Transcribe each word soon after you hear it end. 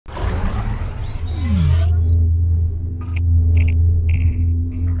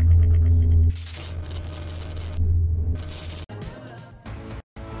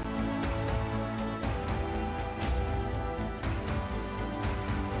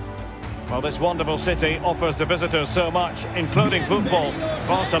Well, this wonderful city offers the visitors so much, including football.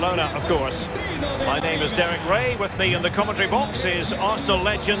 Barcelona, of course. My name is Derek Ray. With me in the commentary box is Arsenal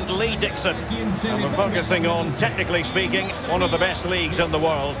legend Lee Dixon. And we're focusing on, technically speaking, one of the best leagues in the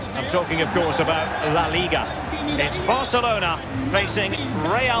world. I'm talking, of course, about La Liga. It's Barcelona facing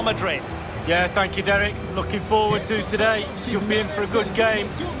Real Madrid. Yeah, thank you, Derek. Looking forward to today. Should be in for a good game.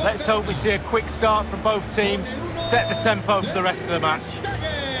 Let's hope we see a quick start from both teams. Set the tempo for the rest of the match.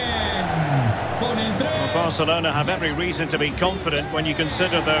 Well, Barcelona have every reason to be confident when you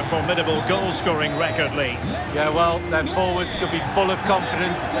consider their formidable goal-scoring record, Lee. Yeah, well, their forwards should be full of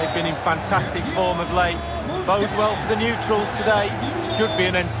confidence. They've been in fantastic form of late. Bodes well for the neutrals today. Should be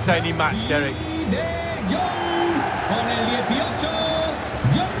an entertaining match, Derek.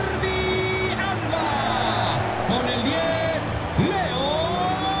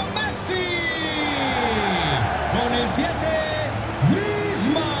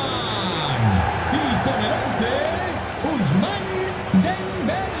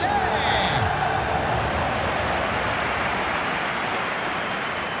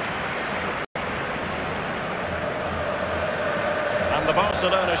 And the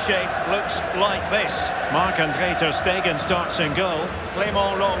Barcelona shape looks like this. Marc-André ter Stegen starts in goal.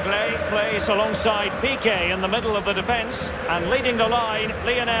 Clément Lenglet plays alongside Piqué in the middle of the defence. And leading the line,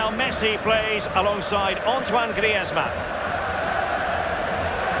 Lionel Messi plays alongside Antoine Griezmann.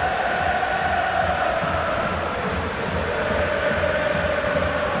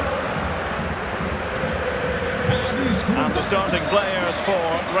 And the starting players for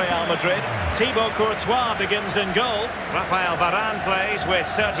Real Madrid. Thibaut Courtois begins in goal. Rafael Varane plays with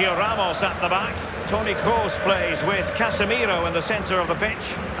Sergio Ramos at the back. Toni Kroos plays with Casemiro in the centre of the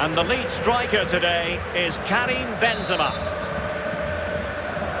pitch. And the lead striker today is Karim Benzema.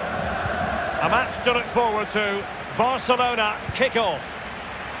 A match to look forward to. Barcelona kick-off.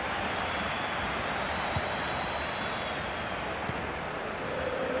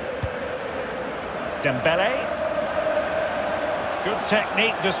 Dembele. Good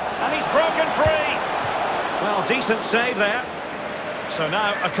technique, and he's broken free. Well, decent save there. So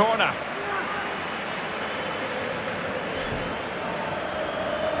now a corner.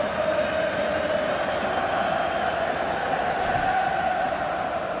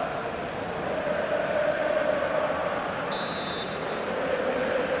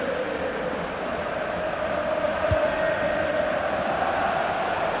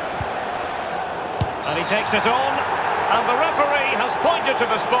 And he takes it on. And the referee has pointed to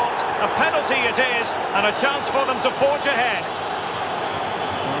the spot. A penalty it is, and a chance for them to forge ahead.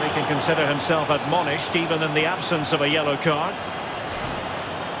 Well, he can consider himself admonished, even in the absence of a yellow card.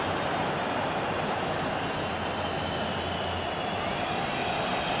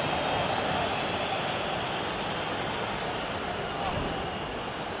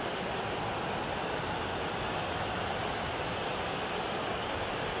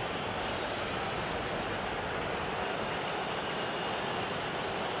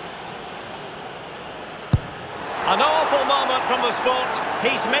 An awful moment from the spot.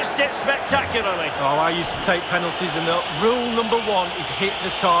 He's missed it spectacularly. Oh, I used to take penalties, and the rule number one is hit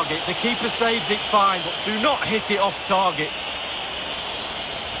the target. The keeper saves it fine, but do not hit it off target.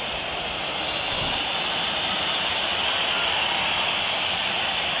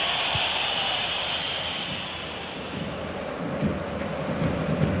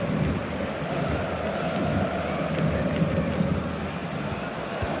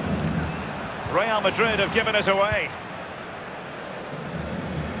 Real Madrid have given us away.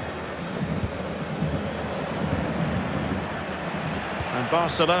 And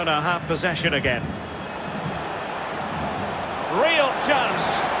Barcelona have possession again. Real chance.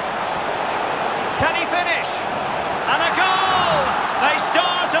 Can he finish? And a goal! They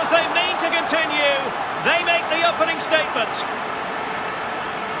start as they mean to continue. They make the opening statement.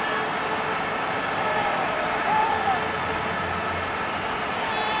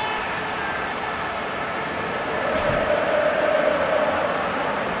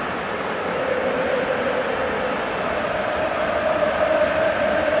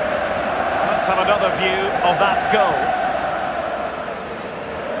 Let's have another view of that goal.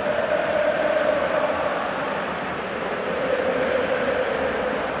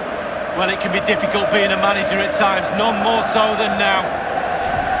 Well, it can be difficult being a manager at times, none more so than now.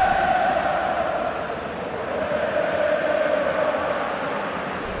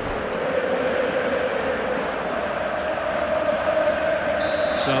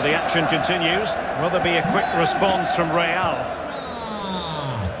 So the action continues. Will there be a quick response from Real?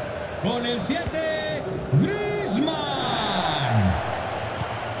 Con el 7, Griezmann.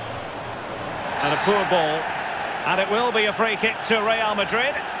 And a poor ball. And it will be a free kick to Real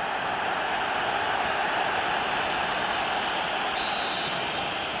Madrid.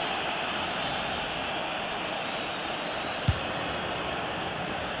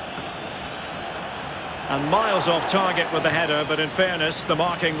 And miles off target with the header, but in fairness, the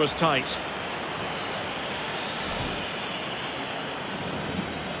marking was tight.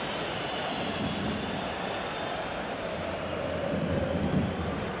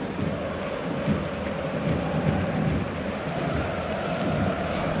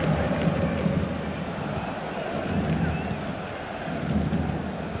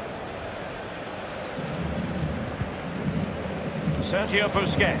 Sergio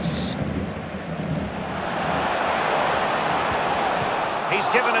Busquets. He's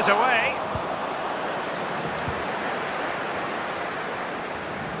given us away.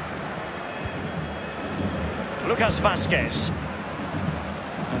 Lucas Vazquez.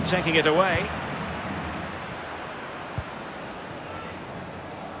 And taking it away.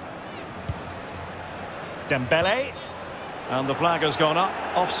 Dembele. And the flag has gone up,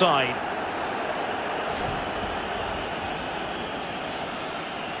 offside.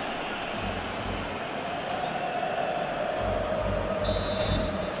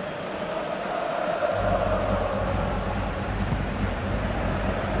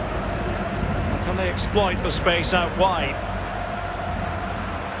 They exploit the space out wide.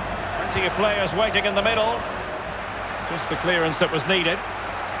 Plenty of players waiting in the middle. Just the clearance that was needed.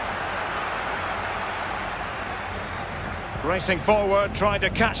 Racing forward, trying to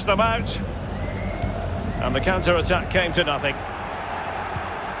catch them out. And the counter-attack came to nothing.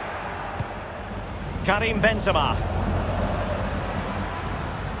 Karim Benzema.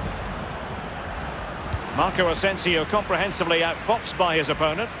 Marco Asensio comprehensively outfoxed by his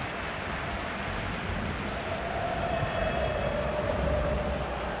opponent.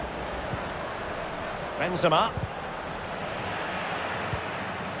 Benzema.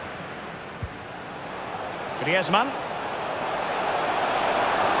 Griezmann.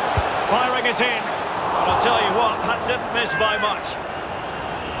 Firing it in. And I'll tell you what, that didn't miss by much.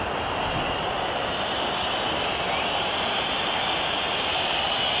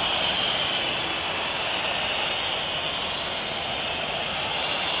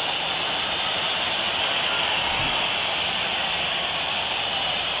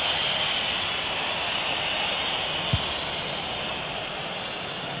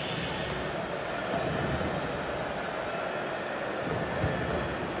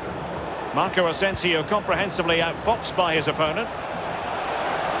 Marco Asensio comprehensively outfoxed by his opponent.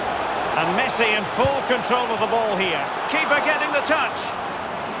 And Messi in full control of the ball here. Keeper getting the touch.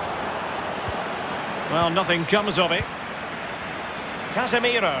 Well, nothing comes of it.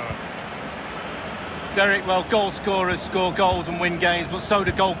 Casemiro. Derek, well, goal scorers score goals and win games, but so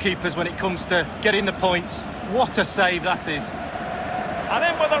do goalkeepers when it comes to getting the points. What a save that is. And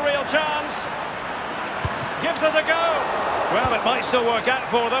in with a real chance. Gives it a go. Well, it might still work out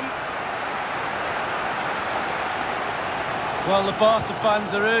for them. Well, the Barca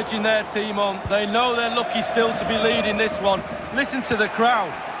fans are urging their team on. They know they're lucky still to be leading this one. Listen to the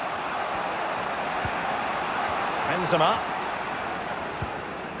crowd. Benzema.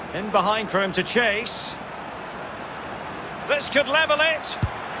 In behind for him to chase. This could level it.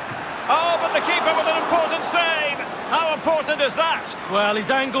 Oh, but the keeper with an important save. How important is that? Well,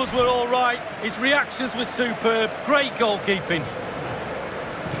 his angles were all right. His reactions were superb. Great goalkeeping.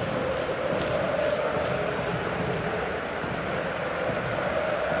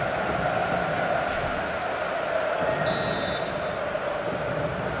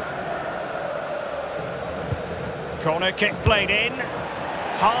 Corner kick played in.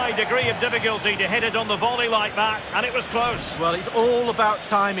 High degree of difficulty to hit it on the volley like that, and it was close. Well, it's all about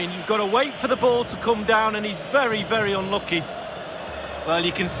timing. You've got to wait for the ball to come down, and he's very, very unlucky. Well,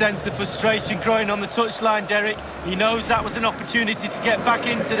 you can sense the frustration growing on the touchline, Derek. He knows that was an opportunity to get back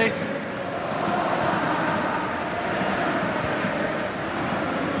into this.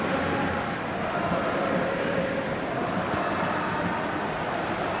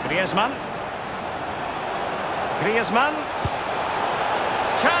 Griezmann. Griezmann.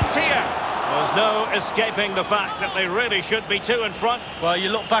 Chance here. There's no escaping the fact that they really should be two in front. Well, you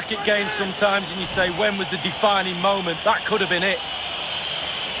look back at games sometimes and you say, when was the defining moment? That could have been it.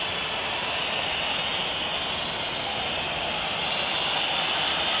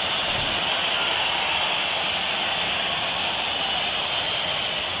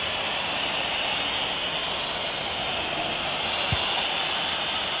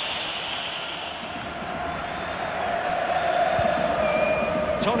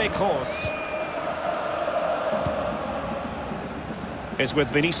 Toni Kroos is with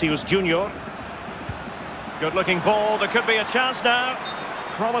Vinicius Junior. Good looking ball, there could be a chance now.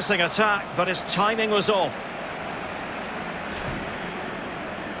 Promising attack, but his timing was off.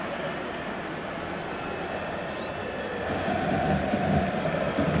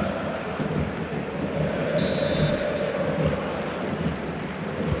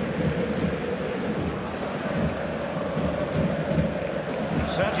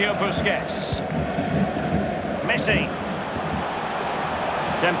 Sergio Busquets. Messi.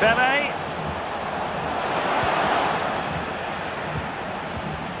 Dembele.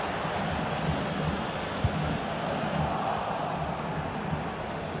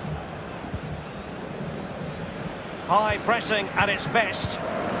 High pressing at its best.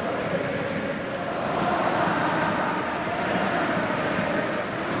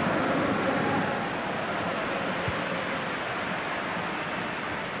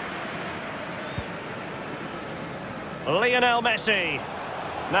 Lionel Messi.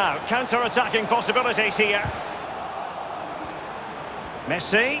 Now, counter-attacking possibilities here.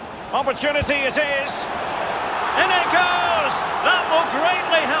 Messi. Opportunity it is. In it goes! That will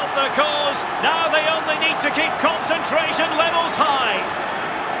greatly help their cause. Now they only need to keep concentration levels high.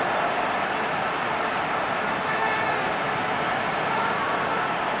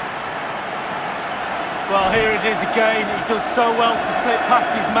 Well, here it is again. He does so well to slip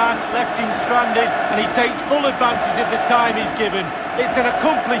past his man, left him stranded, and he takes full advantage of the time he's given. It's an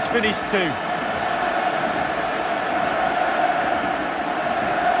accomplished finish too.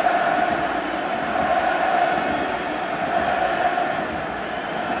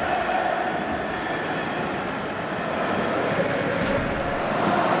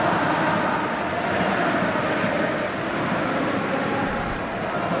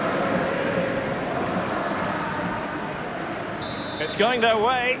 It's going their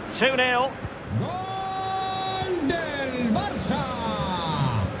way, 2-0. Gol del Barça.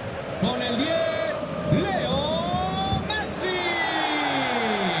 Con el 10, Leo Messi.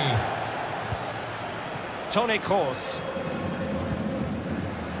 Toni Kroos.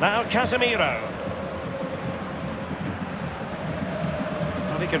 Now Casemiro.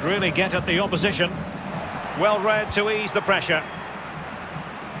 Well, he could really get at the opposition. Well read to ease the pressure.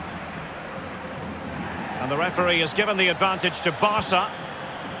 And the referee has given the advantage to Barca.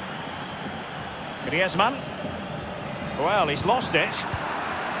 Griezmann. Well, he's lost it.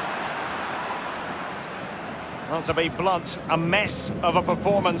 Well, to be blunt, a mess of a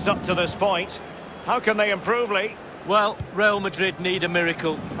performance up to this point. How can they improve, Lee? Well, Real Madrid need a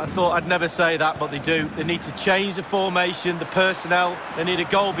miracle. I thought I'd never say that, but they do. They need to change the formation, the personnel. They need a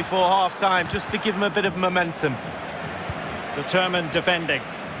goal before half-time just to give them a bit of momentum. Determined defending.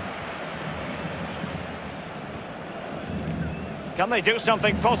 Can they do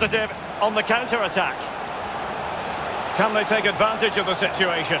something positive on the counter-attack? Can they take advantage of the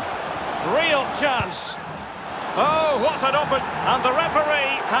situation? Real chance. Oh, what an opportunity. And the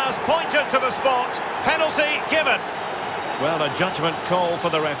referee has pointed to the spot. Penalty given. Well, a judgment call for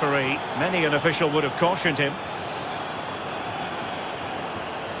the referee. Many an official would have cautioned him.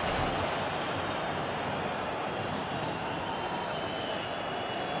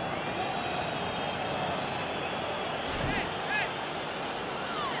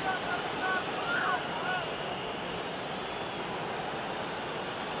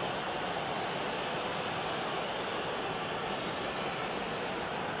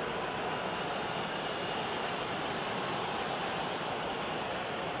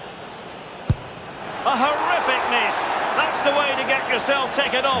 A horrific miss. That's the way to get yourself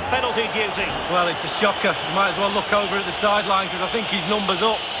taken off penalty duty. Well, it's a shocker. You might as well look over at the sideline because I think his number's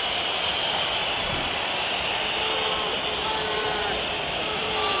up.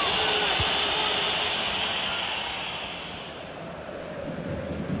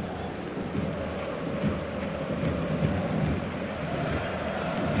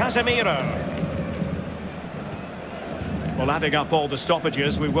 Casemiro. Well, adding up all the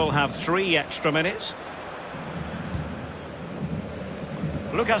stoppages, we will have 3 extra minutes.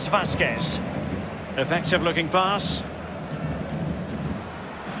 Lucas Vazquez. Effective looking pass.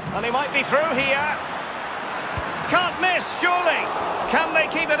 And he might be through here. Can't miss, surely. Can they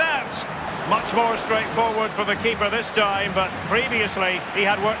keep it out? Much more straightforward for the keeper this time, but previously he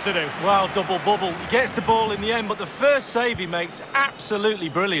had work to do. Wow, double bubble. He gets the ball in the end, but the first save he makes, absolutely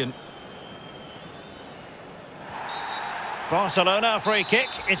brilliant. Barcelona, free kick.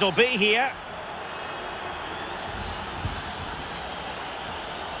 It'll be here.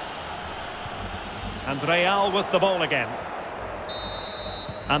 And Real with the ball again.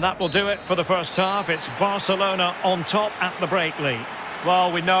 And that will do it for the first half. It's Barcelona on top at the break, Lee. Well,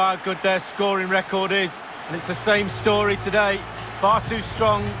 we know how good their scoring record is, and it's the same story today. Far too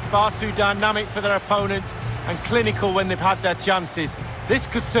strong, far too dynamic for their opponents, and clinical when they've had their chances. This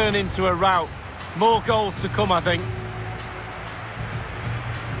could turn into a rout. More goals to come, I think.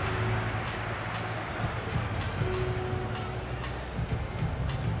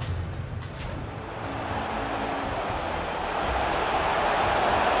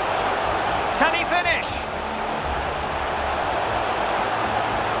 Can he finish?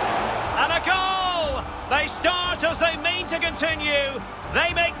 visitors, they mean to continue.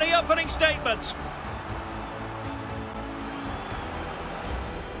 They make the opening statement.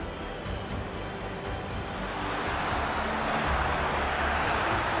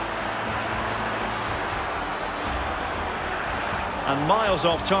 And miles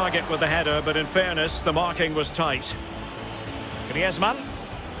off target with the header, but in fairness, the marking was tight. Griezmann.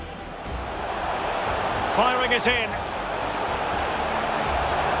 Firing it in.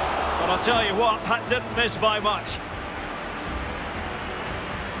 But I'll tell you what, that didn't miss by much.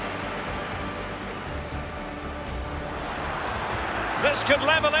 This could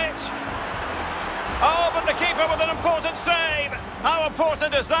level it. Oh, but the keeper with an important save. How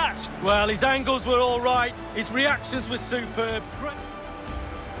important is that? Well, his angles were all right. His reactions were superb.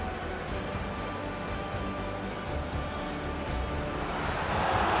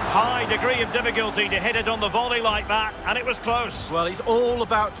 High degree of difficulty to hit it on the volley like that, and it was close. Well, it's all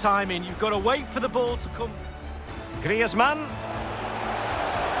about timing. You've got to wait for the ball to come. Griezmann.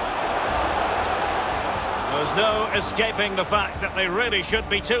 There's no escaping the fact that they really should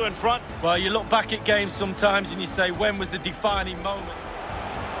be two in front. Well, you look back at games sometimes and you say, when was the defining moment?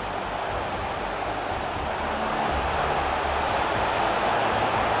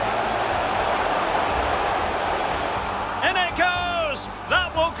 In it goes!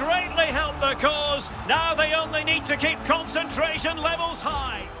 That will greatly help their cause. Now they only need to keep concentration levels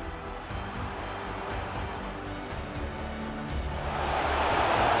high.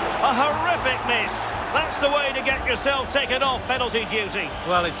 A horrific miss. That's the way to get yourself taken off penalty duty.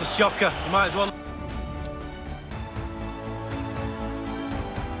 Well, it's a shocker. You might as well...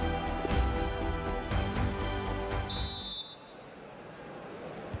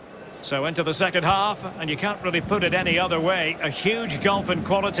 So into the second half, and you can't really put it any other way. A huge gulf in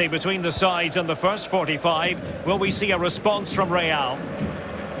quality between the sides in the first 45. Will we see a response from Real?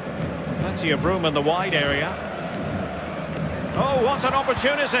 Plenty of room in the wide area. Oh, what an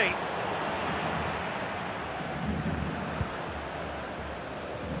opportunity!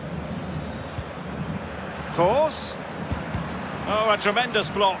 Course. Oh, a tremendous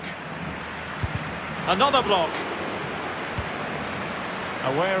block. Another block.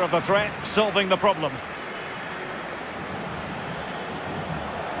 Aware of the threat, solving the problem.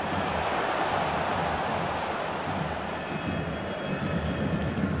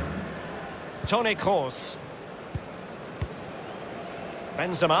 Toni Kroos.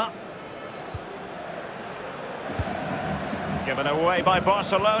 Benzema. Given away by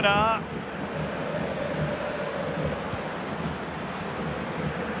Barcelona.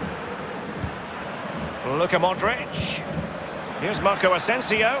 Luka Modric. Here's Marco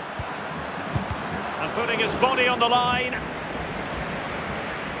Asensio. And putting his body on the line.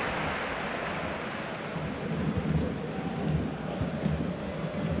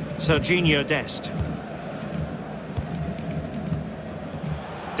 Serginho Dest.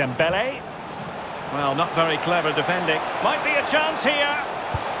 Dembele. Well, not very clever defending. Might be a chance here.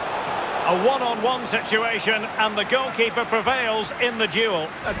 A one-on-one situation, and the goalkeeper prevails in the duel.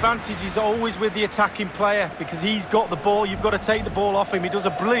 Advantage is always with the attacking player because he's got the ball. You've got to take the ball off him. He does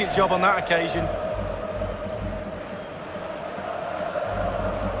a brilliant job on that occasion.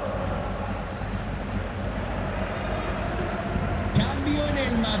 Cambio en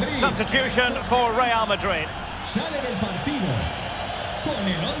el Madrid. Substitution for Real Madrid. Sale del partido con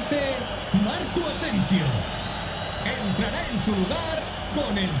el 11 Marco Asensio. Entrará en su lugar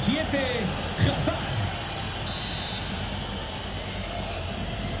con el 7 Hazard.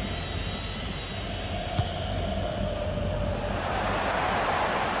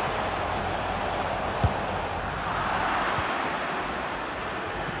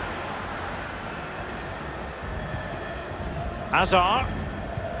 Hazard.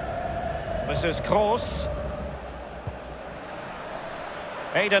 This is Kroos.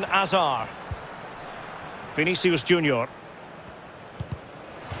 Eden Hazard. Vinicius Junior.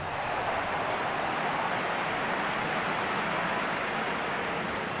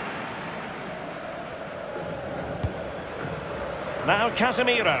 Now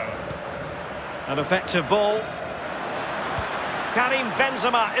Casemiro. An effective ball. Karim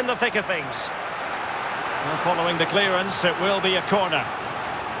Benzema in the thick of things. Well, following the clearance, it will be a corner.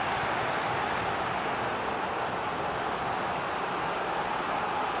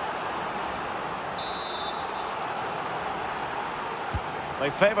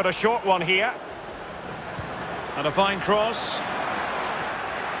 They favoured a short one here. And a fine cross.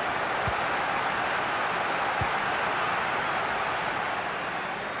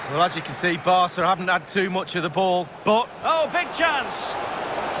 Well, as you can see, Barca haven't had too much of the ball, but... Oh, big chance!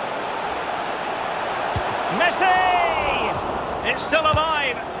 Messi! It's still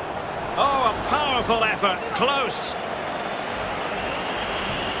alive. Oh, a powerful effort. Close.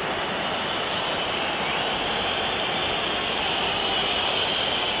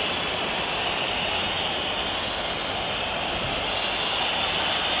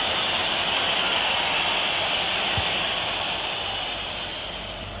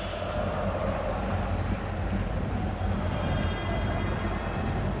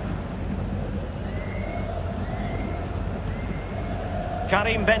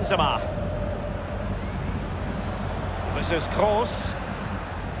 Karim Benzema. This is Kroos.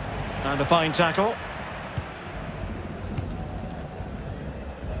 And a fine tackle.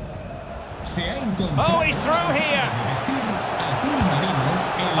 Oh, he's through here.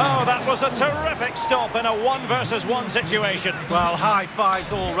 Oh, that was a terrific stop in a 1-versus-1 situation. Well, high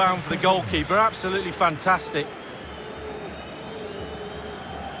fives all round for the goalkeeper. Absolutely fantastic.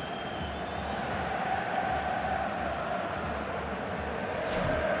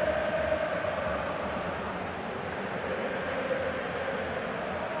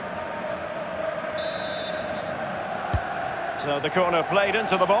 So the corner played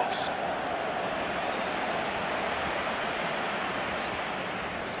into the box.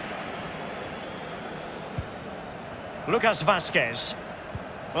 Lucas Vazquez.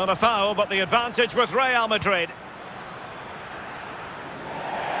 Well, a foul, but the advantage with Real Madrid.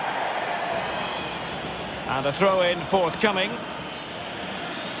 And a throw-in forthcoming.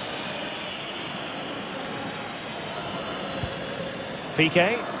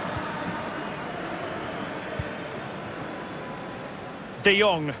 Piqué. De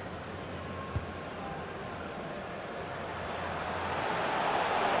Jong.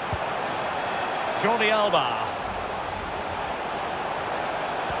 Jordi Alba.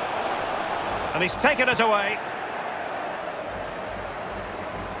 And he's taken it away.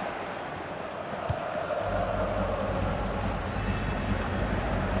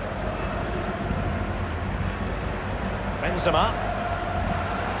 Benzema.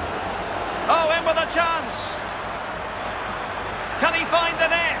 Oh, in with a chance. Can he find the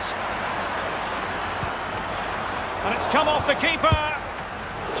net? And it's come off the keeper.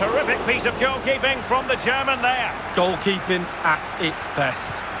 Terrific piece of goalkeeping from the German there. Goalkeeping at its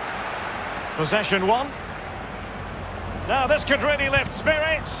best. Possession one. Now this could really lift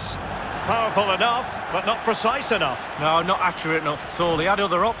spirits. Powerful enough, but not precise enough. No, not accurate enough at all. He had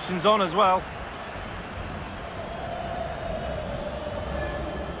other options on as well.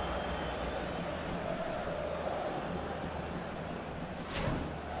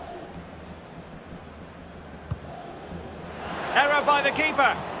 Error by the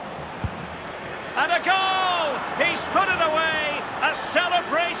keeper. And a goal! He's put it away! A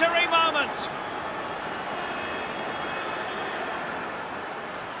celebratory moment!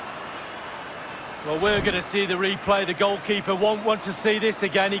 Well, we're going to see the replay. The goalkeeper won't want to see this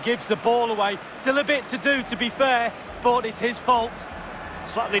again. He gives the ball away. Still a bit to do, to be fair, but it's his fault.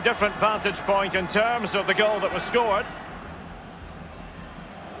 Slightly different vantage point in terms of the goal that was scored.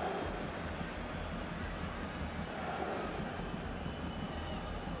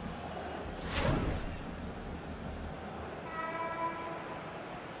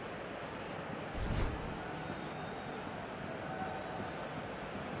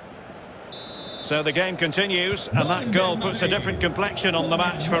 So the game continues, and that goal puts a different complexion on the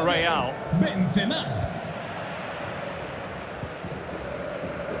match for Real. Benzema.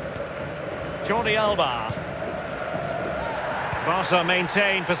 Jordi Alba. Barca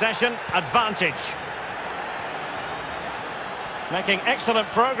maintain possession, advantage. Making excellent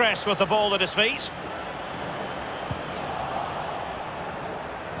progress with the ball at his feet.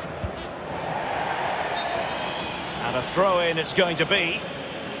 And a throw-in it's going to be.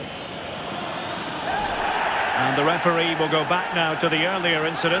 And the referee will go back now to the earlier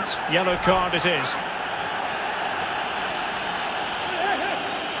incident. Yellow card it is.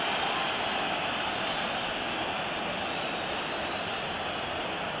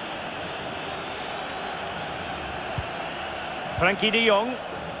 Frankie de Jong.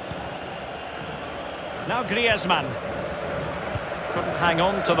 Now Griezmann. Couldn't hang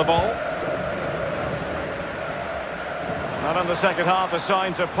on to the ball. And in the second half, the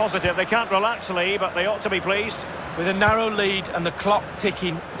signs are positive. They can't relax, Lee, but they ought to be pleased. With a narrow lead and the clock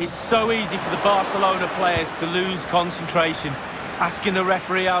ticking, it's so easy for the Barcelona players to lose concentration. Asking the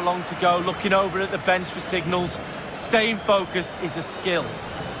referee how long to go, looking over at the bench for signals. Staying focused is a skill.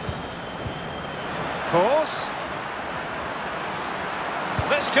 Course.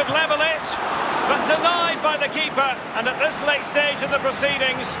 This could level it, but denied by the keeper. And at this late stage in the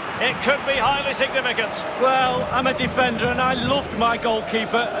proceedings, it could be highly significant. Well, I'm a defender and I loved my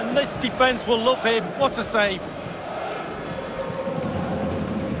goalkeeper, and this defence will love him. What a save.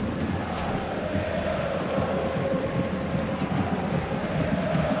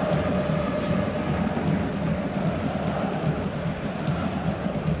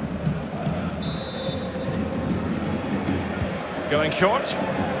 Going short.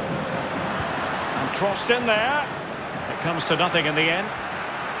 And crossed in there. It comes to nothing in the end.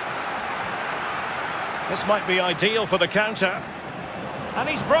 This might be ideal for the counter. And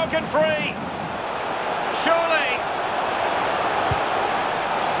he's broken free. Surely.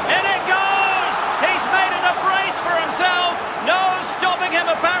 In it goes! He's made it a brace for himself. No stopping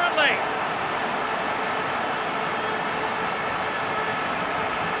him, apparently.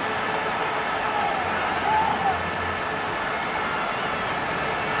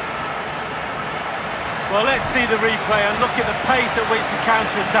 Well, let's see the replay and look at the pace at which the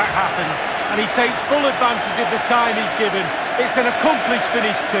counter-attack happens. And he takes full advantage of the time he's given. It's an accomplished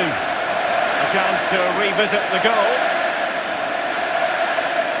finish too. A chance to revisit the goal.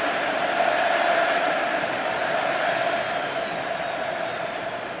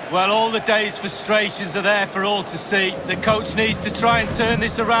 Well, all the day's frustrations are there for all to see. The coach needs to try and turn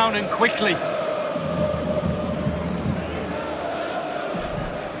this around, and quickly.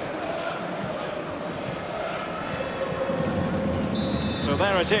 So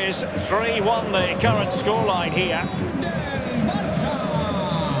there it is, 3-1 the current scoreline here. Del Barça.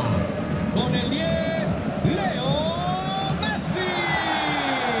 Con el 10, Leo Messi.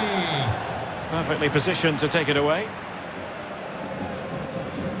 Perfectly positioned to take it away.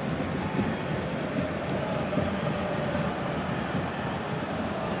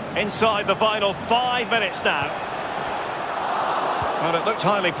 Inside the final 5 minutes now. Well, it looked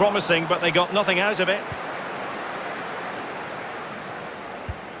highly promising, but they got nothing out of it.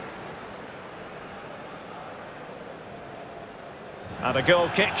 And a goal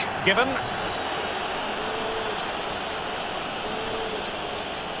kick given.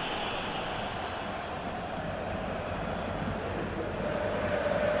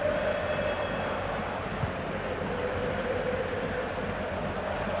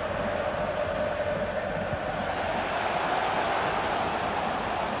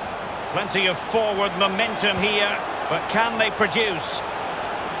 Plenty of forward momentum here, but can they produce?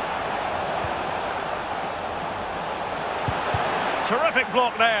 Terrific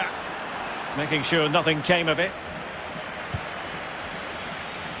block there. Making sure nothing came of it.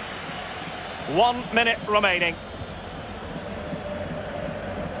 1 minute remaining.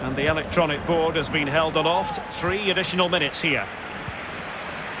 And the electronic board has been held aloft. 3 additional minutes here.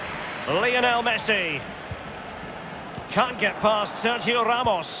 Lionel Messi. Can't get past Sergio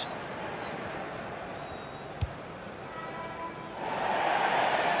Ramos.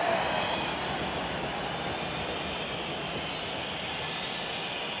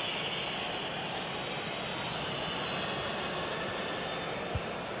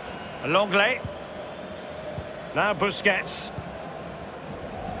 Longley. Now Busquets.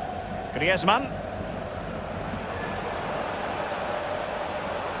 Griezmann.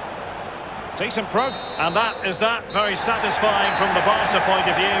 Decent prog. And that is that. Very satisfying from the Barca point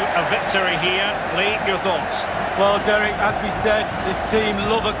of view. A victory here. Lee, your thoughts? Well, Derek, as we said, this team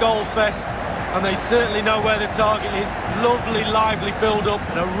love a goal fest, and they certainly know where the target is. Lovely, lively build-up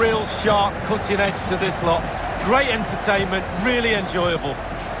and a real sharp cutting edge to this lot. Great entertainment, really enjoyable.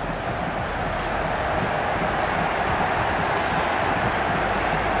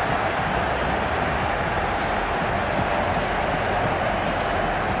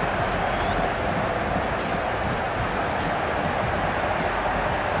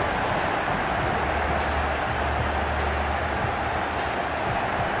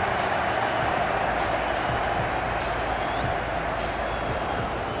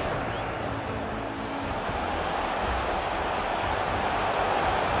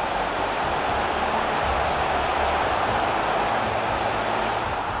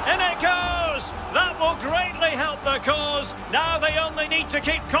 Cause now they only need to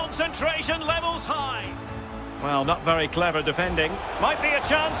keep concentration levels high. Well, not very clever defending. Might be a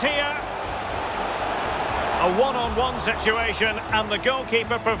chance here. A one-on-one situation, and the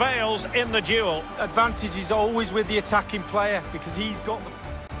goalkeeper prevails in the duel. Advantage is always with the attacking player because he's got the...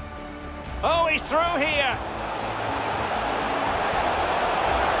 Oh, he's through here.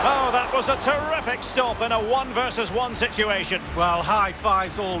 Oh, that was a terrific stop in a 1-versus-1 situation. Well, high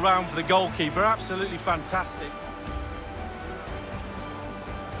fives all round for the goalkeeper. Absolutely fantastic.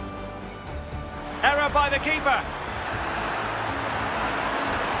 Error by the keeper.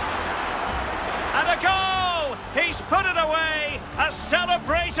 And a goal! He's put it away. A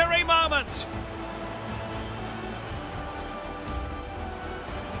celebratory moment.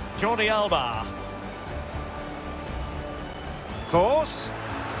 Jordi Alba. Course.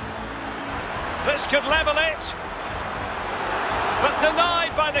 This could level it. But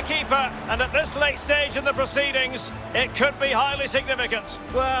denied by the keeper. And at this late stage in the proceedings, it could be highly significant.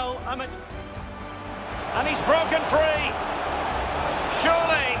 Well, And he's broken free.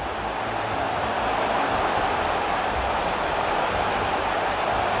 surely.